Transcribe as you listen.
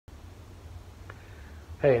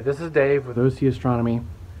Hey, this is Dave with OC Astronomy,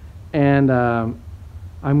 and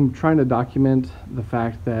I'm trying to document the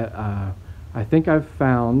fact that I think I've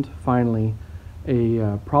found, finally,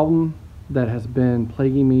 a problem that has been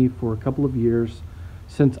plaguing me for a couple of years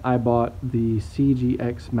since I bought the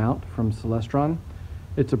CGX mount from Celestron.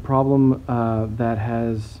 It's a problem that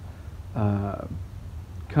has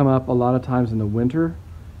come up a lot of times in the winter,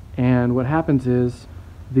 and what happens is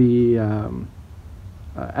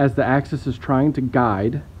as the axis is trying to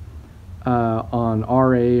guide on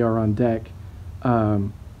RA or on deck,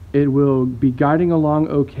 it will be guiding along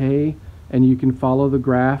okay, and you can follow the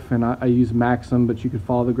graph, and I use Maxim, but you could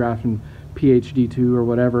follow the graph in PhD2 or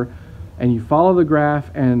whatever, and you follow the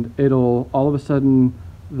graph, and it'll all of a sudden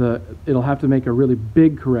it'll have to make a really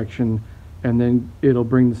big correction, and then it'll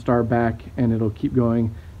bring the star back, and it'll keep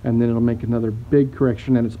going, and then it'll make another big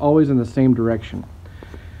correction, and it's always in the same direction.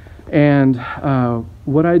 And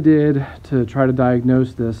what I did to try to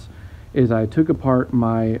diagnose this is I took apart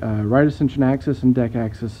my right ascension axis and deck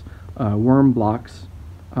axis worm blocks.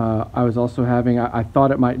 I was also having, I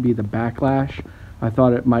thought it might be the backlash. I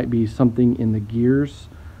thought it might be something in the gears.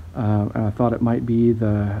 And I thought it might be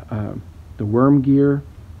the worm gear,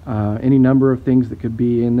 any number of things that could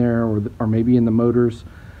be in there, or maybe in the motors.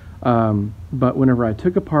 But whenever I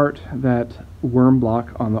took apart that worm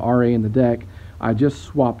block on the RA and the deck, I just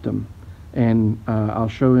swapped them, and I'll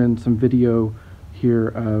show in some video here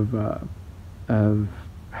of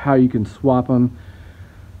how you can swap them.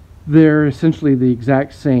 They're essentially the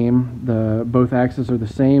exact same. Both axes are the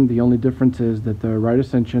same. The only difference is that the right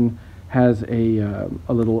ascension has a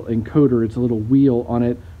little encoder. It's a little wheel on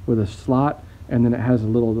it with a slot, and then it has a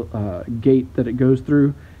little gate that it goes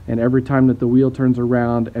through. And every time that the wheel turns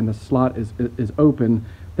around and the slot is open,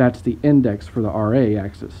 that's the index for the RA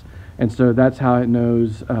axis. And so that's how it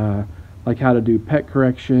knows like how to do pet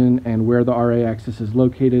correction and where the RA axis is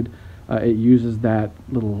located. It uses that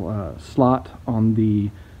little slot on the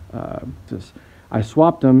axis. I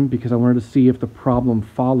swapped them because I wanted to see if the problem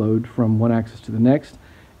followed from one axis to the next,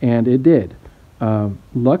 and it did.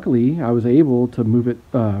 Luckily, I was able to move it.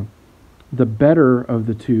 The better of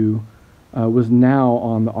the two was now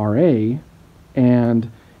on the RA,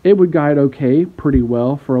 and it would guide okay, pretty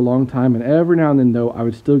well for a long time, and every now and then, though, I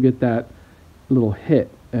would still get that little hit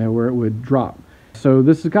where it would drop. So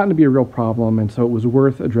this has gotten to be a real problem, and so it was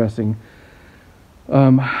worth addressing.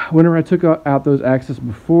 Whenever I took out those axes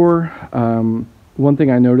before, one thing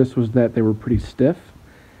I noticed was that they were pretty stiff,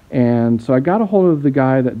 and so I got a hold of the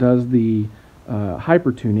guy that does the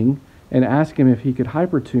hypertuning and asked him if he could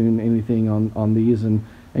hypertune anything on these and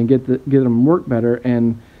get them work better,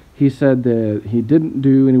 and he said that he didn't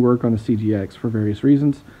do any work on the CGX for various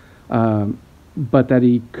reasons, but that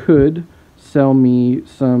he could sell me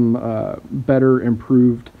some better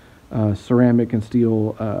improved ceramic and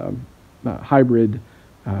steel hybrid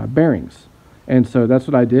bearings. And so that's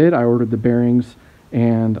what I did. I ordered the bearings,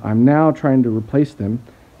 and I'm now trying to replace them.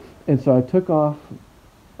 And so I took off,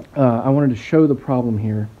 I wanted to show the problem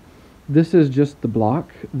here. This is just the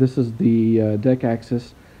block. This is the deck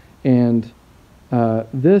axis, and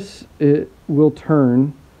it will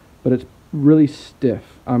turn, but it's really stiff.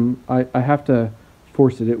 I have to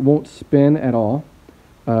force it. It won't spin at all.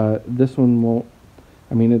 This one won't.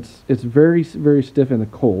 I mean, it's very, very stiff in the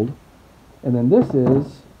cold. And then this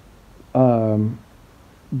is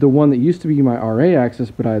the one that used to be my RA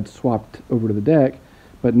axis, but I had swapped over to the deck.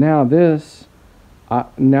 But now this,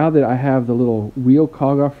 now that I have the little wheel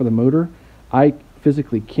cog off for the motor, I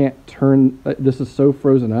physically can't turn. This is so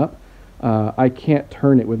frozen up. I can't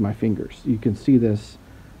turn it with my fingers. You can see this.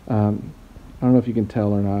 I don't know if you can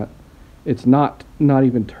tell or not. It's not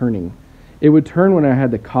even turning. It would turn when I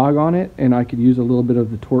had the cog on it, and I could use a little bit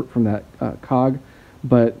of the torque from that cog,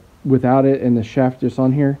 but without it and the shaft just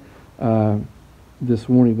on here, this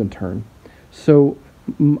won't even turn. So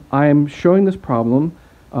I'm showing this problem,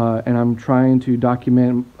 and I'm trying to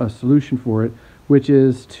document a solution for it, which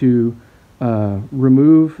is to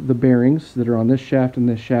remove the bearings that are on this shaft and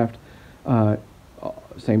this shaft,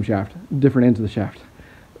 same shaft, different ends of the shaft.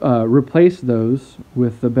 Replace those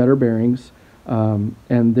with the better bearings, and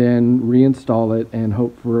then reinstall it, and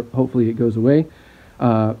hopefully it goes away.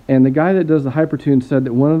 And the guy that does the Hypertune said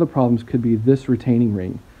that one of the problems could be this retaining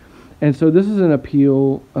ring. And so this is an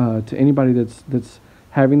appeal to anybody that's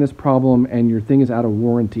having this problem and your thing is out of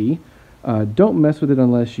warranty. Don't mess with it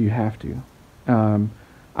unless you have to.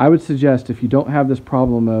 I would suggest, if you don't have this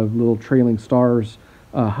problem of little trailing stars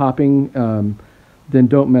hopping, then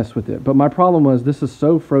don't mess with it. But my problem was this is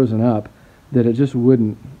so frozen up that it just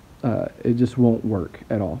won't work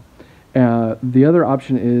at all. The other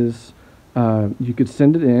option is you could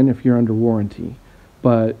send it in if you're under warranty.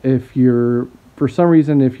 But if you're, for some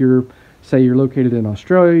reason, if you're, say you're located in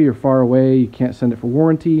Australia, you're far away, you can't send it for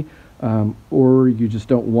warranty, or you just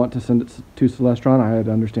don't want to send it to Celestron, I would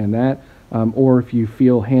understand that. Or if you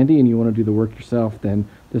feel handy and you want to do the work yourself, then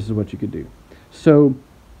this is what you could do. So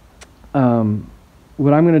what I'm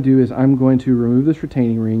going to do is I'm going to remove this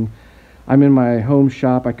retaining ring. I'm in my home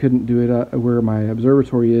shop. I couldn't do it where my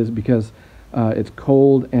observatory is because it's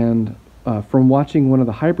cold, and from watching one of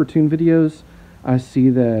the Hypertune videos, I see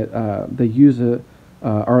that they use it,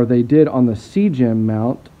 or they did on the CGM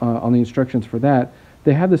mount, on the instructions for that,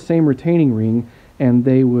 they had the same retaining ring, and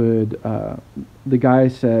they would, the guy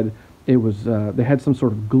said it was, they had some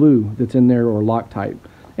sort of glue that's in there, or Loctite,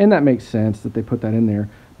 and that makes sense that they put that in there,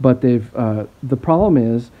 but they've, the problem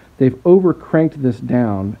is they've over cranked this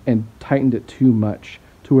down and tightened it too much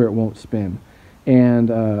to where it won't spin, and,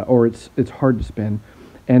 or it's hard to spin,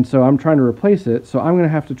 and so I'm trying to replace it, so I'm going to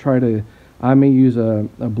have to try to, I may use a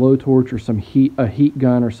blowtorch or a heat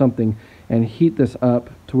gun or something, and heat this up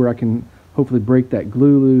to where I can hopefully break that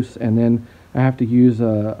glue loose, and then I have to use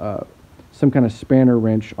some kind of spanner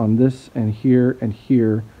wrench on this and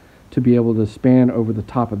here to be able to span over the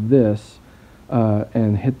top of this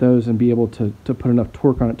and hit those and be able to put enough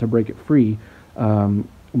torque on it to break it free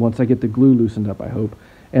once I get the glue loosened up, I hope.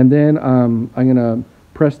 And then I'm going to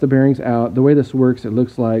press the bearings out. The way this works, it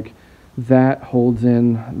looks like that holds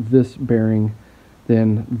in this bearing,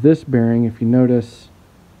 then this bearing, if you notice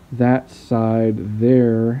that side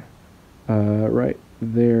there, right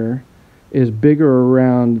there, is bigger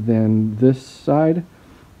around than this side,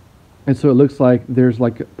 and so it looks like there's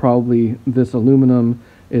like probably this aluminum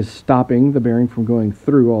is stopping the bearing from going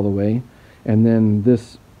through all the way, and then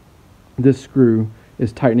this screw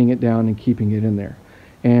is tightening it down and keeping it in there.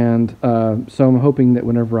 And so I'm hoping that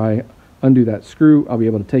whenever I undo that screw, I'll be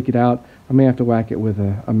able to take it out. I may have to whack it with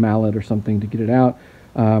a mallet or something to get it out.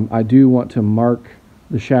 I do want to mark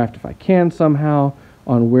the shaft if I can somehow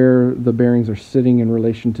on where the bearings are sitting in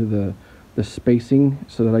relation to the spacing,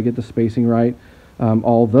 so that I get the spacing right.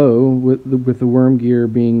 Although with the worm gear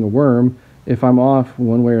being a worm, if I'm off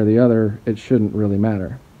one way or the other, it shouldn't really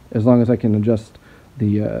matter, as long as I can adjust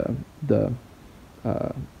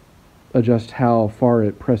adjust how far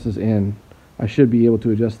it presses in. I should be able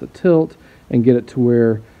to adjust the tilt and get it to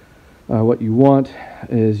where what you want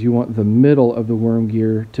is you want the middle of the worm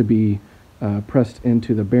gear to be pressed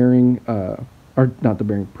into the bearing, or not the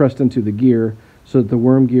bearing, pressed into the gear, so that the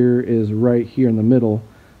worm gear is right here in the middle,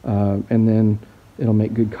 and then it'll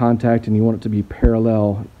make good contact, and you want it to be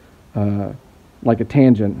parallel, like a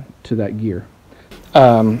tangent to that gear.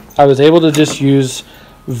 I was able to just use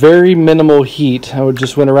very minimal heat. I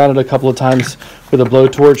just went around it a couple of times with a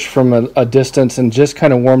blowtorch from a distance and just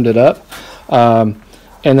kind of warmed it up. And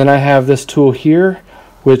then I have this tool here,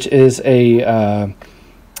 which is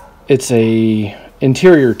it's a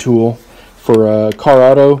interior tool for a car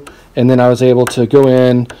auto. And then I was able to go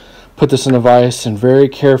in, put this in a vise, and very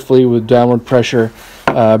carefully with downward pressure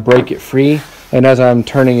break it free. And as I'm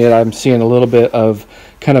turning it, I'm seeing a little bit of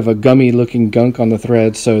kind of a gummy looking gunk on the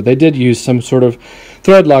thread, so they did use some sort of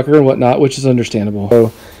thread locker and whatnot, which is understandable.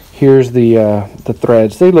 So here's the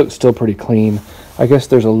threads. They look still pretty clean. I guess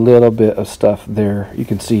there's a little bit of stuff there you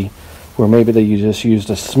can see where maybe they just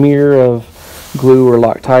used a smear of glue or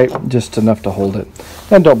Loctite, just enough to hold it,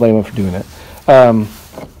 and don't blame them for doing it.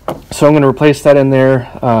 So I'm going to replace that in there,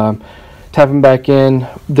 tap them back in.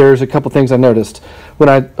 There's a couple things I noticed when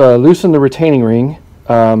I loosened the retaining ring.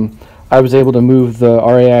 I was able to move the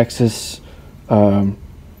RA axis, and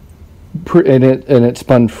it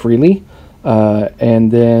spun freely,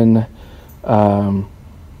 and then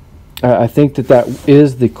I think that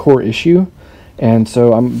is the core issue, and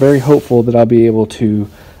so I'm very hopeful that I'll be able to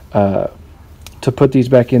put these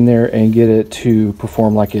back in there and get it to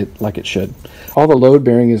perform like it should. All the load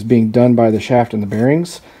bearing is being done by the shaft and the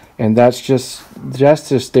bearings, and that's just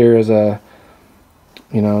there as a,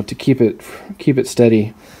 you know, to keep it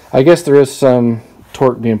steady. I guess there is some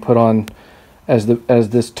torque being put on as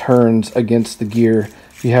this turns against the gear.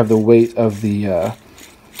 You have the weight of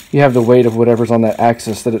whatever's on that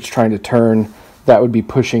axis that it's trying to turn. That would be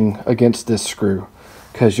pushing against this screw,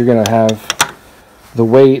 because you're going to have the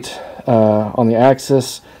weight on the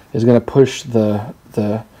axis is going to push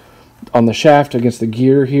on the shaft against the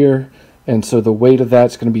gear here, and so the weight of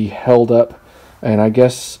that's going to be held up. And I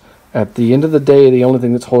guess at the end of the day, the only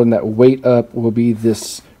thing that's holding that weight up will be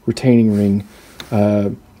this retaining ring.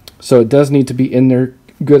 So it does need to be in there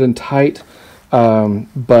good and tight,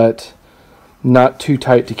 but not too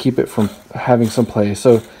tight to keep it from having some play.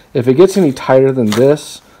 So if it gets any tighter than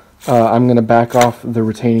this, I'm going to back off the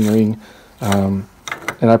retaining ring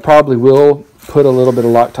and I probably will put a little bit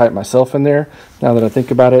of Loctite myself in there now that I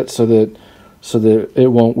think about it, so that it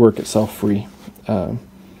won't work itself free. All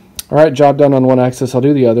right, job done on one axis. I'll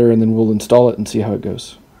do the other, and then we'll install it and see how it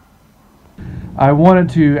goes. I wanted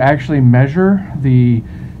to actually measure the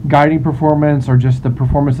guiding performance, or just the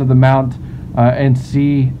performance of the mount, and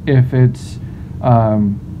see if it's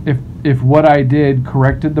if what I did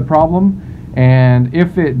corrected the problem. And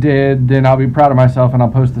if it did, then I'll be proud of myself and I'll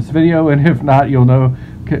post this video. And if not, you'll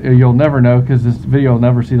never know, because this video will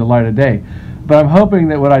never see the light of day. But I'm hoping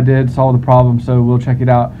that what I did solved the problem, so we'll check it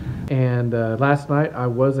out. And last night I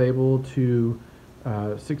was able to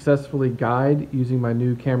successfully guide using my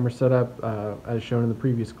new camera setup, as shown in the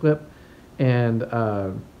previous clip. And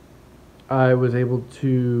I was able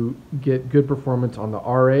to get good performance on the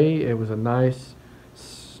RA. It was a nice,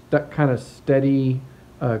 kind of steady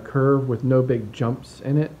curve with no big jumps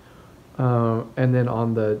in it, and then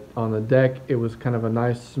on the deck it was kind of a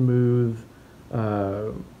nice smooth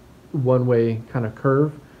one-way kind of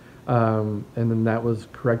curve, and then that was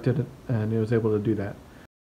corrected, and it was able to do that.